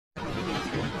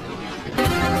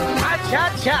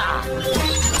Ha-cha-cha!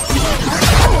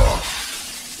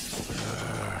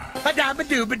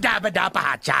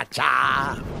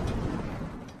 Ba-da-ba-doo-ba-da-ba-da-ba-ha-cha-cha!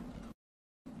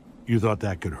 You thought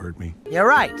that could hurt me? You're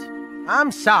right.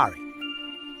 I'm sorry.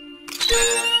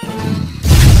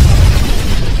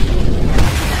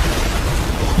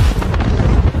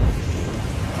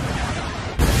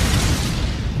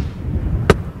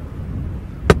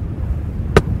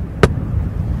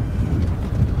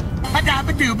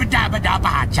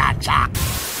 Ba-da-ba-doo-ba-da-ba-da-ba-ha-cha-cha!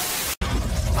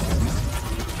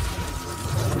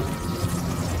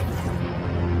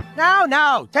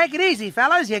 No, take it easy,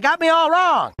 fellas. You got me all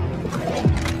wrong.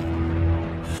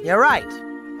 You're right.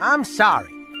 I'm sorry.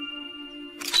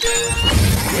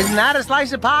 Isn't that a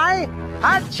slice of pie?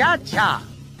 Ha-cha-cha!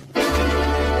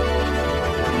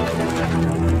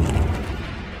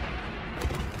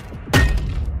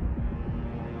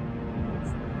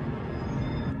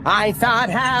 I thought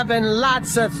having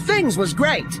lots of things was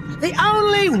great. The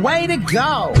only way to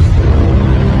go.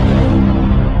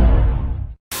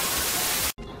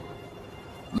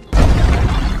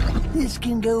 This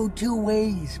can go two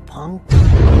ways, punk.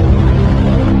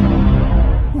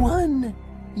 One,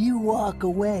 you walk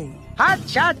away.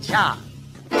 Ha-cha-cha!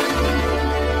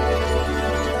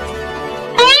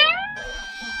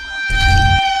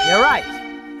 You're right.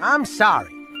 I'm sorry.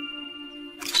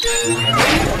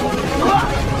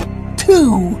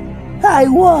 Two, I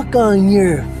walk on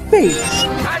your face.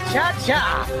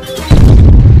 Ha-cha-cha!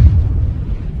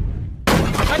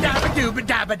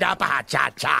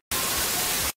 Ba-da-ba-doo-ba-da-ba-da-ba-ha-cha-cha!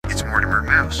 It's Mortimer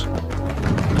Mouse.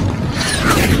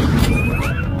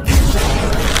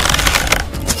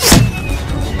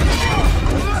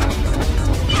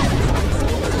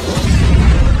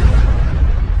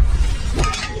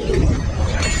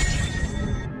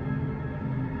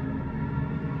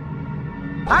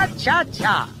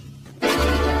 Ha-cha-cha!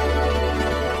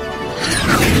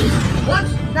 What?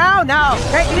 No,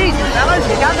 take it easy, fellas.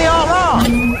 You got me all wrong.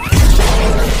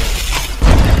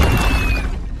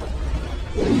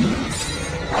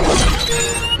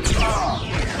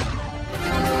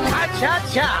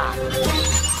 Ha-cha-cha!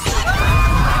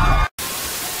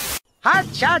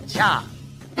 Ha-cha-cha!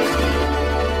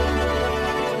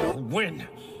 I'll win,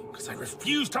 because I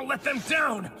refuse to let them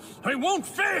down. I won't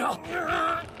fail.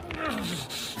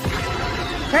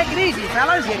 Take it easy,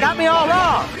 fellas. You got me all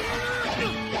wrong.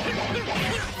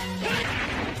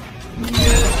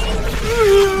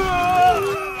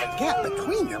 The gap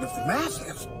between them is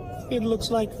massive. It looks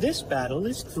like this battle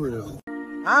is through.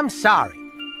 I'm sorry.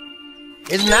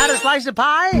 Isn't that a slice of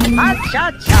pie?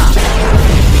 Ha-cha-cha!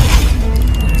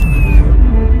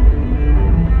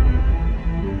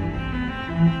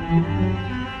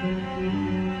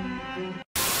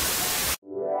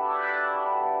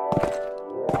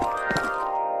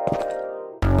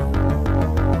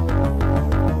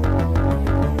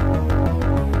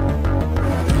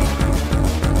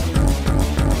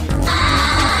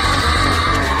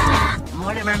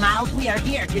 Mortimer Mouse, we are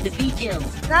here to defeat you.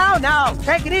 No,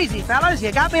 take it easy, fellas.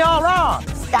 You got me all wrong.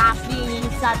 Stop being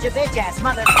such a bitch-ass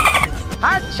mother...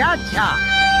 Ha-cha-cha!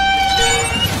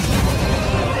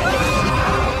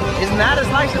 Isn't that a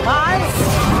slice of pie?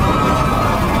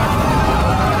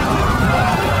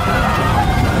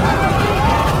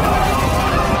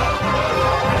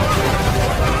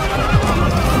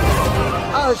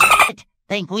 Oh, shit.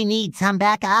 Think we need some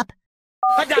backup?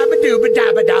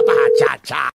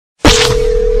 Ba-da-ba-doo-ba-da-ba-da-ba-ha-cha-cha!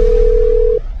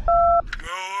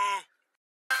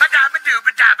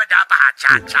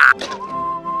 Ba-da-ba-doo-ba-da-ba-da-ba-ha-cha-cha!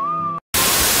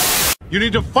 You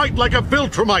need to fight like a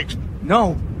Viltrumite!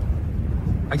 No,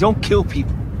 I don't kill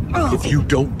people. If you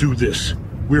don't do this,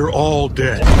 we're all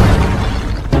dead.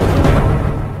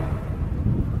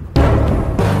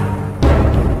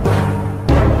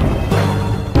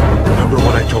 Remember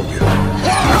what I told you.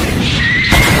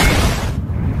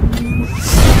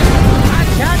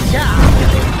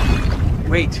 Ha-cha-cha!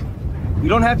 Wait, we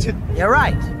don't have to... You're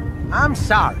right. I'm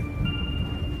sorry.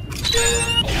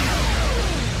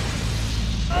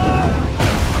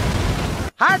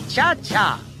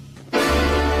 Ha-cha-cha!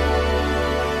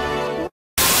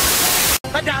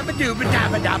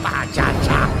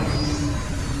 Ba-da-ba-doo-ba-da-ba-da-ba-ha-cha-cha!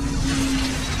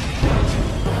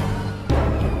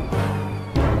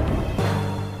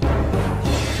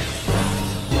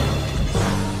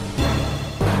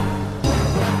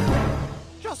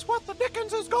 Just what the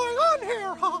dickens is going on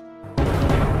here, huh?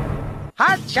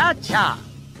 Ha-cha-cha!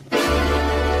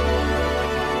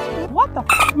 What the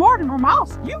f? Mortimer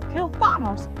Mouse, you killed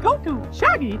Thanos, Goku,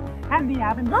 Shaggy, and the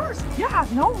Avengers. You have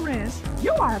no risk.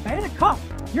 You are a beta cup.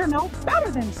 You're no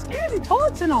better than Scandy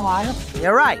Toilets in Ohio.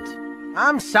 You're right.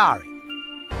 I'm sorry.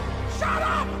 Shut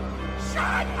up!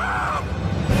 Shut up!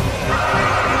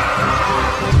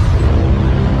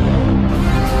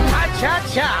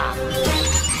 Cha-cha-cha!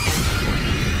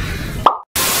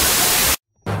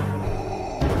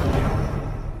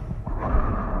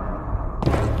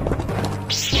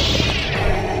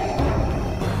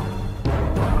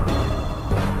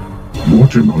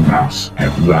 Mortimer Mouse,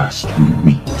 at last we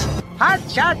meet.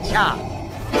 Ha-cha-cha!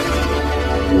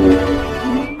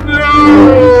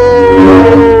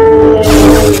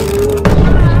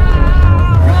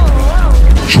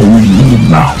 Join the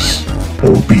mouse,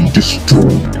 or be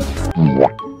destroyed.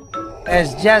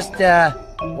 There's just,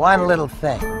 one little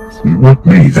thing. What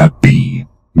may that be,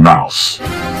 Mouse?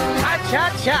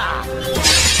 Ha-cha-cha!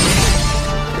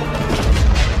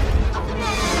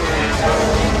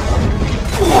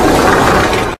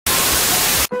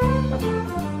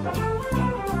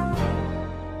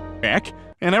 Heck,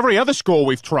 and every other school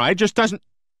we've tried just doesn't...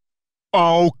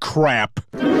 Oh, crap.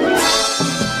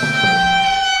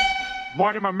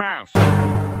 Mortimer Mouse.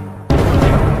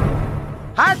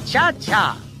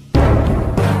 Ha-cha-cha!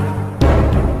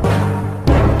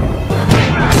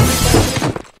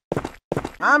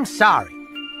 I'm sorry.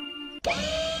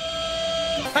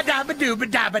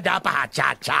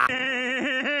 Ha-dabba-dooba-dabba-dabba-ha-cha-cha.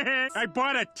 I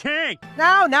bought a tank.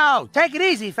 No, take it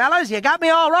easy, fellas. You got me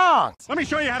all wrong. Let me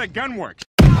show you how the gun works.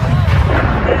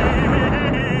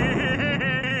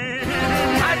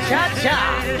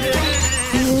 Ha-cha-cha!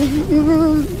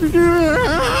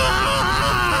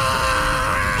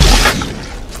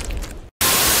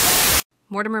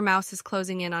 Mortimer Mouse is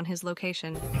closing in on his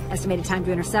location. Estimated time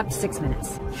to intercept, 6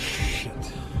 minutes.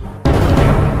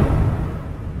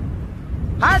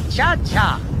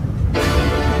 Ha-cha-cha!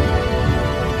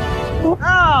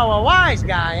 Oh, a wise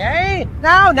guy, eh?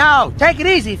 No, take it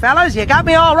easy, fellas. You got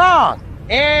me all wrong.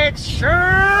 It's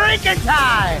shrinking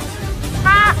time!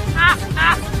 Ha, ha,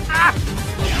 ha, ha!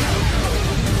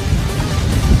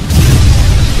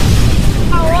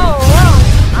 Whoa.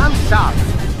 I'm sorry.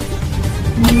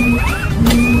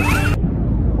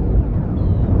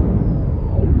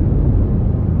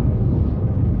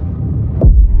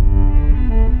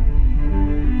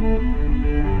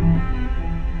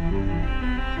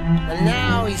 And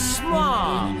now he's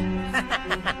small.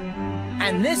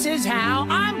 And this is how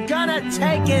I'm gonna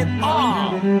take it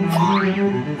all.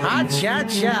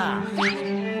 Ha-cha-cha.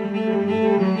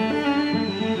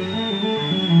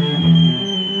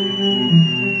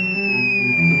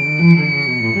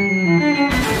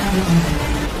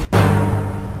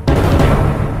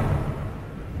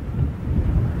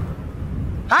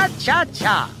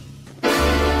 Ha-cha-cha.